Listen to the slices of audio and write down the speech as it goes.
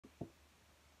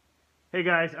Hey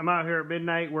guys, I'm out here at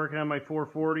midnight working on my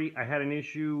 440. I had an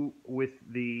issue with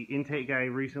the intake I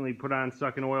recently put on,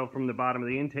 sucking oil from the bottom of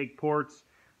the intake ports.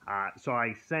 So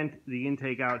I sent the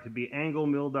intake out to be angle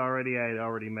milled already. I had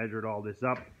already measured all this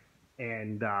up,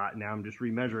 and now I'm just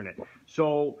remeasuring it.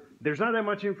 So there's not that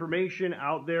much information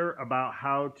out there about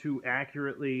how to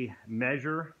accurately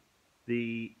measure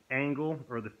the angle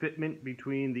or the fitment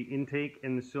between the intake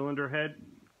and the cylinder head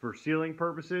for sealing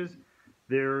purposes.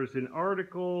 There's an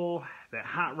article that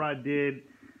Hot Rod did,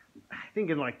 I think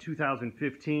in like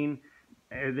 2015.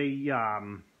 They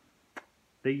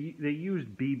used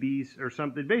BBs or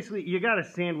something. Basically, you got to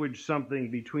sandwich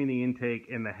something between the intake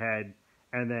and the head,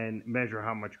 and then measure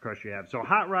how much crush you have. So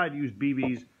Hot Rod used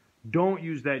BBs. Don't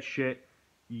use that shit.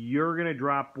 You're gonna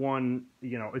drop one.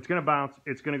 You know, it's gonna bounce.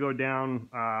 It's gonna go down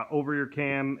over your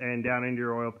cam and down into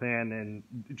your oil pan, and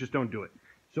just don't do it.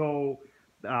 So.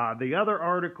 The other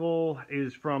article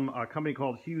is from a company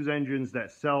called Hughes Engines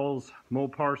that sells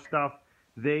Mopar stuff.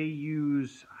 They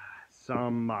use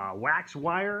some wax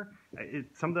wire,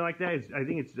 something like that. I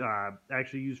think it's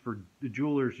actually used for the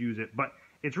jewelers use it, but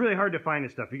it's really hard to find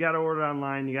this stuff. You got to order it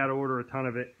online. You got to order a ton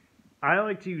of it. I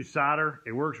like to use solder.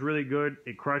 It works really good.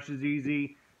 It crushes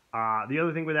easy. The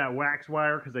other thing with that wax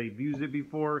wire, because I've used it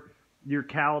before, your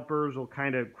calipers will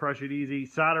kind of crush it easy.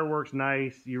 Solder works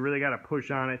nice. You really got to push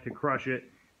on it to crush it.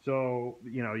 So,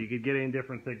 you know, you could get it in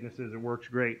different thicknesses. It works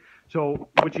great. So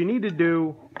what you need to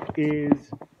do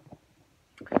is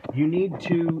you need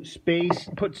to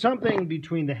put something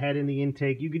between the head and the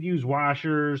intake. You could use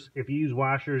washers. If you use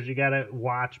washers, you got to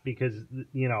watch because,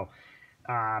 you know,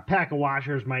 a pack of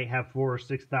washers might have 4 or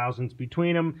 6 thousandths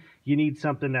between them. You need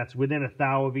something that's within a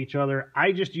thou of each other.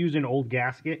 I just use an old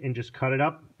gasket and just cut it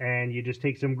up, and you just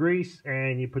take some grease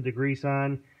and you put the grease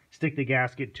on, stick the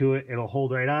gasket to it. It'll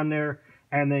hold right on there.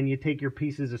 And then you take your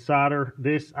pieces of solder.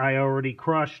 This I already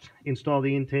crushed, installed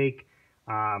the intake,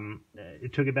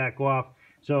 it took it back off.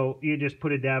 So you just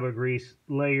put a dab of grease,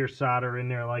 lay your solder in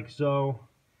there like so,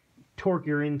 torque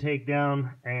your intake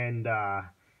down, and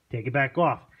take it back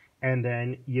off. And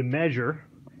then you measure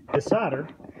the solder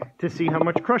to see how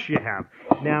much crush you have.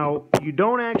 Now, you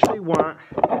don't actually want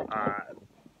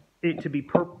it to be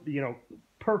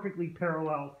perfectly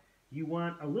parallel. You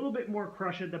want a little bit more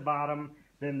crush at the bottom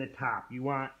than the top. You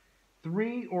want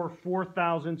 3 or 4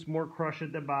 thousandths more crush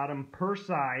at the bottom per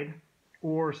side,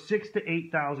 or 6 to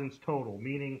 8 thousandths total.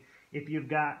 Meaning, if you've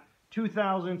got 2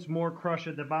 thousandths more crush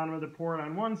at the bottom of the port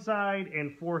on one side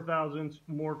and 4 thousandths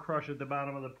more crush at the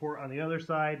bottom of the port on the other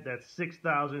side, that's 6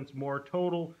 thousandths more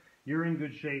total. You're in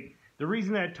good shape. The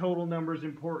reason that total number is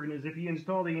important is if you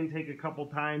install the intake a couple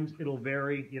times, it'll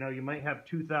vary. You know, you might have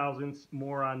 2 thousandths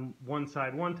more on one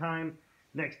side one time.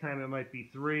 Next time it might be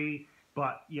 3.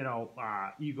 But, you know,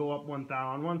 you go up 1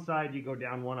 thou on one side, you go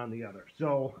down 1 on the other.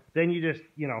 So then you just,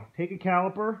 you know, take a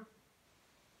caliper,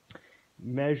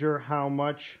 measure how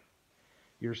much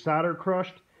your solder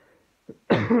crushed.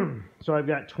 So I've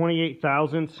got 28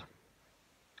 thousandths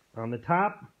on the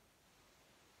top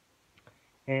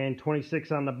and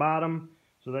 26 on the bottom.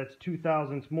 So that's 2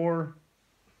 thousandths more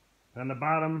on the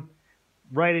bottom.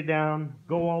 Write it down,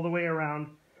 go all the way around.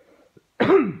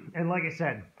 And like I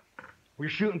said, we're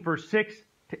shooting for 6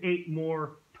 to 8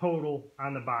 more total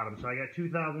on the bottom. So I got 2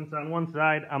 thousandths on one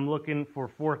side. I'm looking for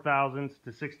 4 thousandths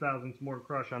to 6 thousandths more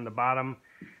crush on the bottom.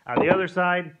 On the other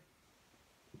side,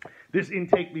 this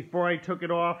intake before I took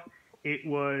it off, it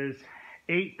was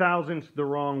 8 thousandths the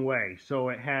wrong way. So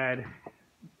it had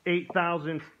 8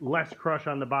 thousandths less crush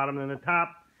on the bottom than the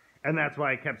top, and that's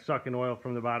why I kept sucking oil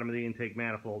from the bottom of the intake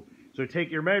manifold. So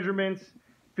take your measurements,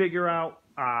 figure out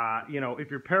you know, if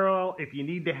you're parallel, if you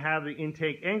need to have the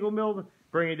intake angle milled,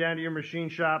 bring it down to your machine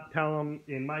shop. Tell them,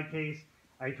 in my case,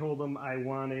 I told them I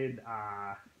wanted,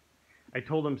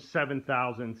 7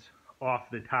 thousandths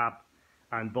off the top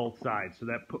on both sides. So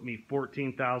that put me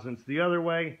 14 thousandths the other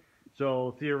way.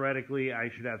 So theoretically, I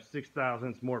should have 6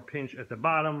 thousandths more pinch at the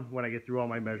bottom when I get through all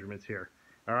my measurements here.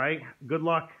 All right, good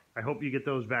luck. I hope you get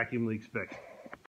those vacuum leaks fixed.